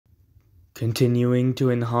Continuing to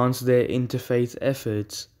enhance their interfaith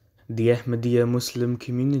efforts, the Ahmadiyya Muslim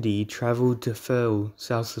community travelled to Firle,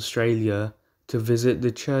 South Australia, to visit the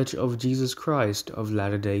Church of Jesus Christ of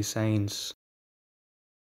Latter-day Saints.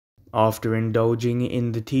 After indulging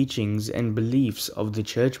in the teachings and beliefs of the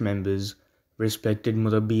church members, respected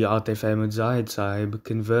Murabbi Atif Ahmed Zahid Sahib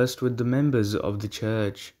conversed with the members of the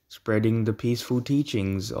church, spreading the peaceful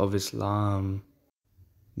teachings of Islam.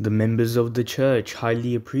 The members of the church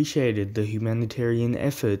highly appreciated the humanitarian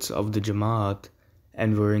efforts of the Jamaat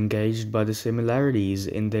and were engaged by the similarities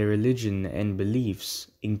in their religion and beliefs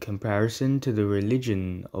in comparison to the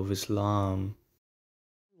religion of Islam.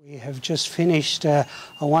 We have just finished a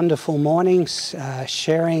wonderful morning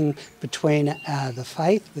sharing between the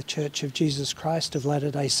faith, the Church of Jesus Christ of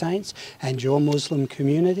Latter-day Saints, and your Muslim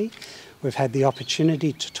community. We've had the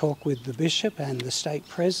opportunity to talk with the Bishop and the State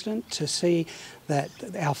President to see that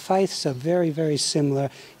our faiths are very, very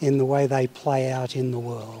similar in the way they play out in the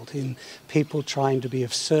world, in people trying to be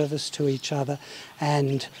of service to each other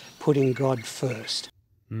and putting God first.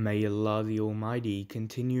 May Allah the Almighty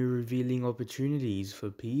continue revealing opportunities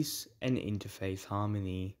for peace and interfaith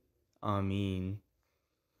harmony. Ameen.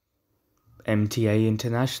 MTA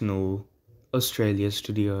International, Australia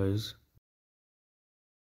Studios.